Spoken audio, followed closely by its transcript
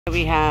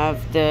We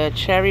have the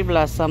Cherry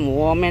Blossom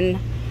warming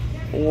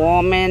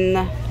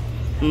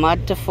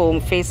mud to foam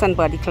face and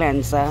body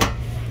cleanser.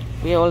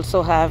 We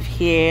also have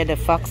here the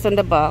Fox in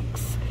the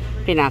Box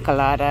Pina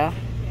Colada.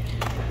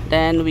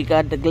 Then we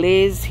got the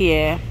glaze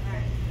here,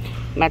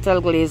 metal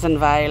glaze and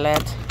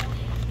violet.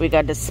 We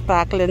got the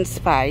Sparkling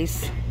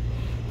Spice,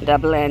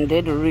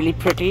 double-ended, really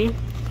pretty.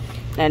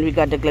 Then we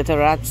got the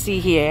Glitterazzi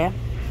here.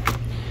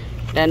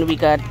 Then we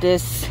got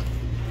this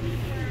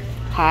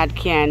hard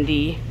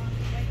candy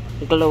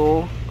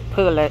glow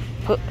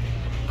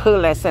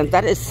pearlescent.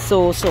 That is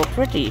so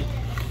pretty,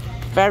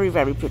 very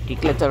pretty,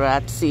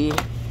 Glitterazzi.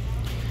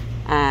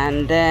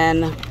 And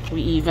then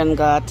we even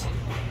got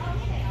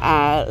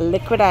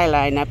liquid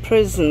eyeliner,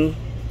 Prism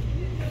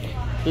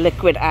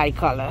liquid eye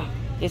color.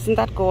 Isn't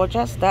that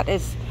gorgeous? That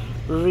is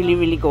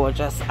really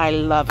gorgeous. I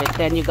love it.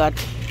 Then you got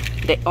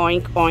the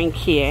Oink Oink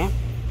here.